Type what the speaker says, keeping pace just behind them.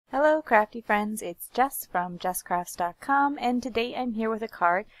Hello crafty friends, it's Jess from jesscrafts.com, and today I'm here with a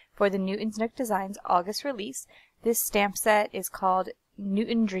card for the Newton's Nook Designs August release. This stamp set is called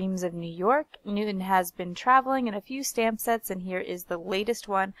Newton Dreams of New York. Newton has been traveling in a few stamp sets, and here is the latest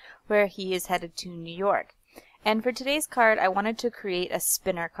one where he is headed to New York. And for today's card, I wanted to create a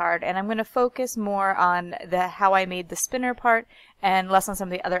spinner card, and I'm going to focus more on how I made the spinner part and less on some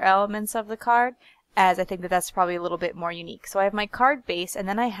of the other elements of the card, as I think that that's probably a little bit more unique. So I have my card base, and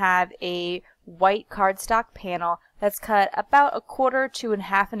then I have a white cardstock panel that's cut about 1/4 to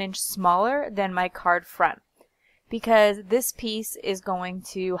 1/2 inch smaller than my card front, because this piece is going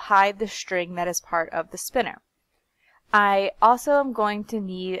to hide the string that is part of the spinner. I also am going to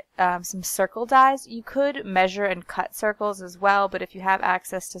need some circle dies. You could measure and cut circles as well, but if you have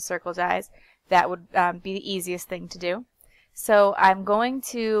access to circle dies, that would be the easiest thing to do. So I'm going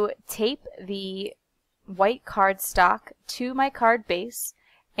to tape the white cardstock to my card base,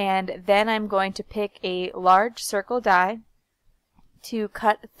 and then I'm going to pick a large circle die to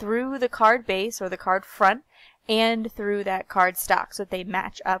cut through the card base or the card front and through that cardstock so that they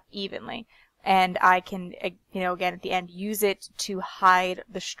match up evenly. And I can, again at the end, use it to hide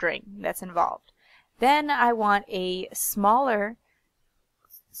the string that's involved. Then I want a smaller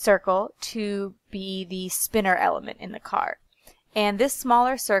circle to be the spinner element in the card. And this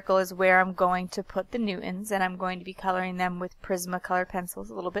smaller circle is where I'm going to put the Newtons, and I'm going to be coloring them with Prismacolor pencils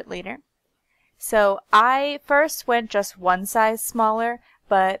a little bit later. So I first went just one size smaller,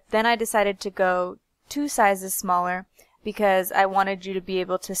 but then I decided to go 2 sizes smaller because I wanted you to be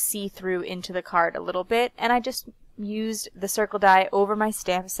able to see through into the card a little bit, and I just used the circle die over my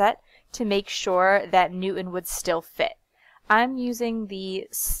stamp set to make sure that Newton would still fit. I'm using the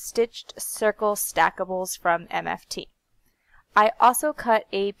Stitched Circle Stackables from MFT. I also cut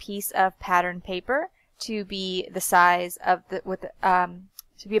a piece of pattern paper to be the size of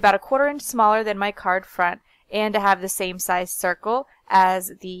to be about 1/4 inch smaller than my card front, and to have the same size circle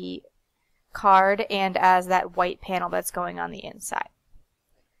as the card and as that white panel that's going on the inside.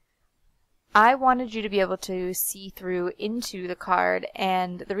 I wanted you to be able to see through into the card,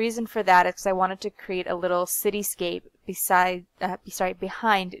 and the reason for that is because I wanted to create a little cityscape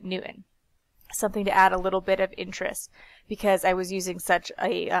behind Newton. Something to add a little bit of interest, because I was using such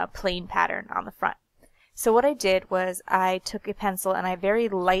a plain pattern on the front. So what I did was I took a pencil and I very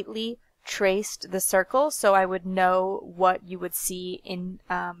lightly traced the circle so I would know what you would see in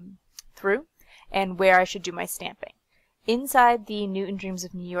through and where I should do my stamping. Inside the Newton Dreams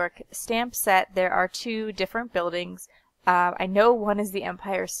of New York stamp set, there are 2 different buildings. I know one is the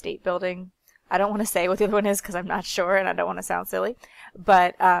Empire State Building. I don't want to say what the other one is because I'm not sure and I don't want to sound silly,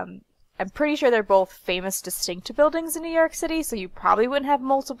 but I'm pretty sure they're both famous, distinct buildings in New York City, so you probably wouldn't have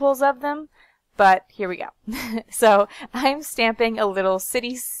multiples of them, but here we go. So I'm stamping a little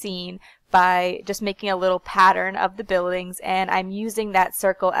city scene by just making a little pattern of the buildings, and I'm using that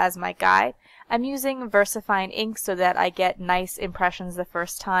circle as my guide. I'm using VersaFine ink so that I get nice impressions the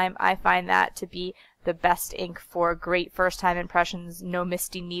first time. I find that to be the best ink for great first time impressions, no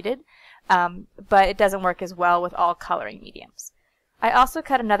misty needed, but it doesn't work as well with all coloring mediums. I also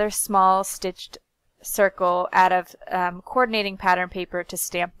cut another small stitched circle out of coordinating pattern paper to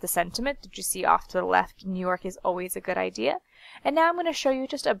stamp the sentiment that you see off to the left. New York is always a good idea. And now I'm going to show you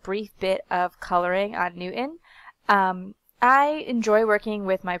just a brief bit of coloring on Newton. I enjoy working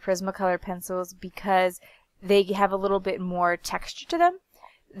with my Prismacolor pencils because they have a little bit more texture to them.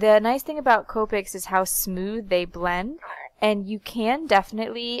 The nice thing about Copics is how smooth they blend, and you can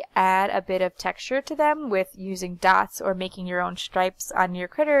definitely add a bit of texture to them with using dots or making your own stripes on your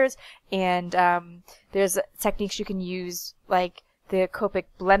critters, and there's techniques you can use like the Copic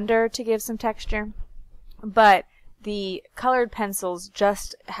blender to give some texture, but the colored pencils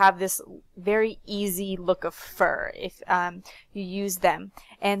just have this very easy look of fur if you use them.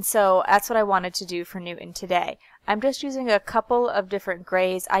 And so that's what I wanted to do for Newton today. I'm just using a couple of different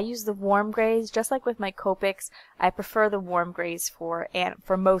grays. I use the warm grays, just like with my Copics. I prefer the warm grays for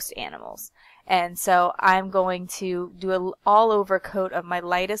most animals. And so I'm going to do an all-over coat of my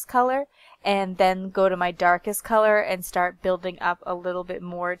lightest color, and then go to my darkest color and start building up a little bit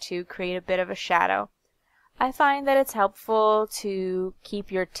more to create a bit of a shadow. I find that it's helpful to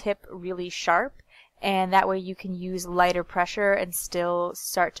keep your tip really sharp, and that way you can use lighter pressure and still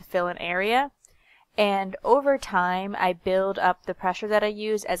start to fill an area. And over time, I build up the pressure that I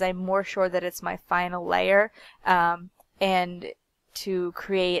use as I'm more sure that it's my final layer, and to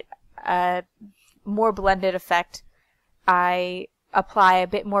create a more blended effect, I apply a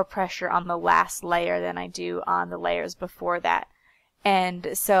bit more pressure on the last layer than I do on the layers before that.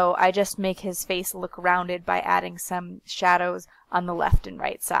 And so I just make his face look rounded by adding some shadows on the left and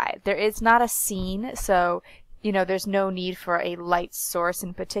right side. It's not a scene, so there's no need for a light source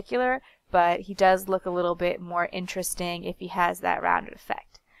in particular, but he does look a little bit more interesting if he has that rounded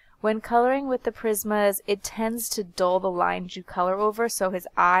effect. When coloring with the Prismas, it tends to dull the lines you color over, so his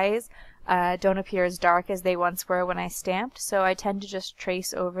eyes don't appear as dark as they once were when I stamped, so I tend to just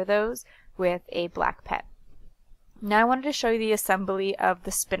trace over those with a black pen. Now I wanted to show you the assembly of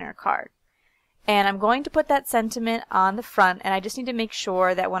the spinner card. And I'm going to put that sentiment on the front, and I just need to make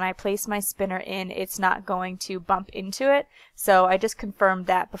sure that when I place my spinner in, it's not going to bump into it. So I just confirmed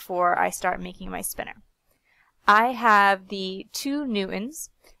that before I start making my spinner. I have the 2 Newtons,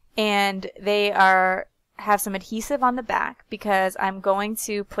 and they have some adhesive on the back because I'm going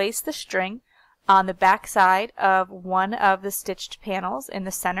to place the string on the back side of one of the stitched panels in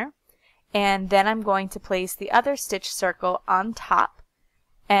the center. And then I'm going to place the other stitch circle on top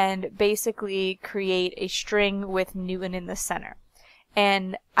and basically create a string with Newton in the center.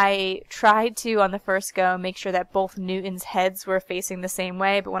 And I tried to, on the first go, make sure that both Newton's heads were facing the same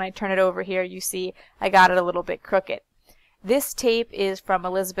way, but when I turn it over here, you see I got it a little bit crooked. This tape is from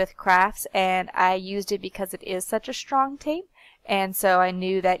Elizabeth Crafts, and I used it because it is such a strong tape, and so I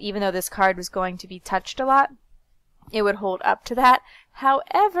knew that even though this card was going to be touched a lot, it would hold up to that.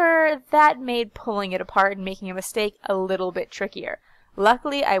 However, that made pulling it apart and making a mistake a little bit trickier.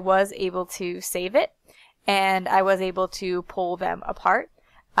 Luckily, I was able to save it, and I was able to pull them apart.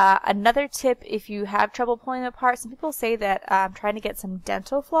 Another tip, if you have trouble pulling them apart, some people say that trying to get some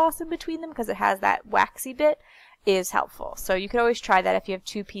dental floss in between them because it has that waxy bit is helpful. So you could always try that if you have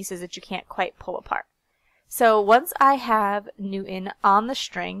 2 pieces that you can't quite pull apart. So once I have Newton on the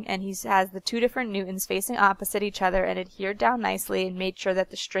string, and he has the 2 different Newtons facing opposite each other and adhered down nicely and made sure that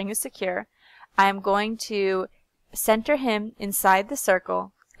the string is secure, I'm going to center him inside the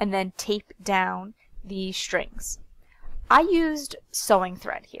circle and then tape down the strings. I used sewing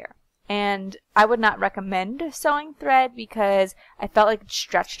thread here, and I would not recommend sewing thread because I felt like it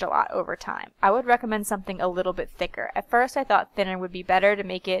stretched a lot over time. I would recommend something a little bit thicker. At first I thought thinner would be better to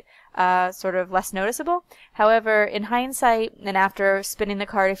make it sort of less noticeable. However, in hindsight and after spinning the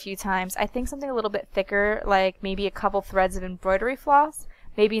card a few times, I think something a little bit thicker, like maybe a couple threads of embroidery floss,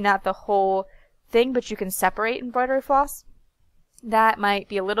 maybe not the whole thing, but you can separate embroidery floss, that might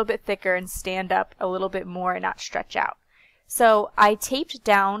be a little bit thicker and stand up a little bit more and not stretch out. So I taped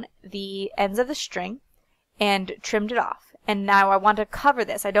down the ends of the string and trimmed it off. And now I want to cover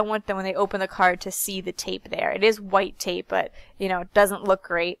this. I don't want them when they open the card to see the tape there. It is white tape, but it doesn't look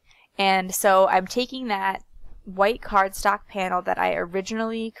great. And so I'm taking that white cardstock panel that I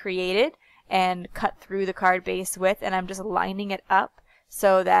originally created and cut through the card base with, and I'm just lining it up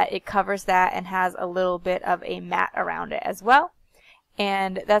so that it covers that and has a little bit of a mat around it as well.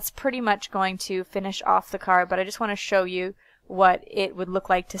 And that's pretty much going to finish off the card, but I just want to show you what it would look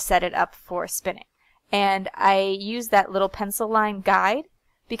like to set it up for spinning. And I used that little pencil line guide.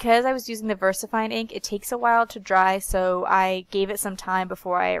 Because I was using the VersaFine ink, it takes a while to dry, so I gave it some time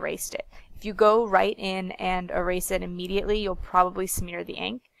before I erased it. If you go right in and erase it immediately, you'll probably smear the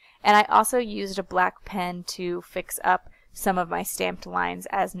ink. And I also used a black pen to fix up some of my stamped lines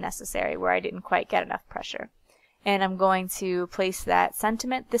as necessary where I didn't quite get enough pressure. And I'm going to place that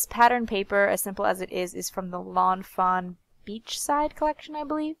sentiment. This pattern paper, as simple as it is from the Lawn Fawn Beachside collection, I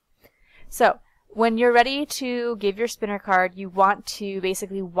believe. So when you're ready to give your spinner card, you want to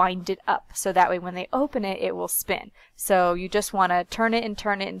basically wind it up so that way when they open it, it will spin. So you just want to turn it and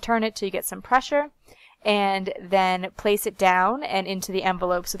turn it and turn it till you get some pressure, and then place it down and into the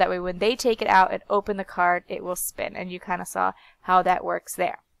envelope so that way when they take it out and open the card, it will spin. And you kind of saw how that works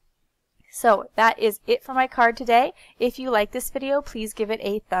there. So that is it for my card today. If you like this video, please give it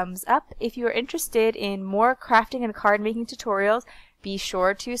a thumbs up. If you are interested in more crafting and card making tutorials, be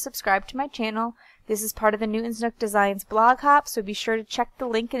sure to subscribe to my channel. This is part of the Newton's Nook Designs blog hop, so be sure to check the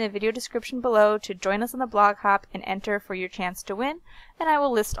link in the video description below to join us on the blog hop and enter for your chance to win. And I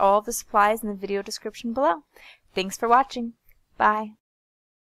will list all of the supplies in the video description below. Thanks for watching. Bye.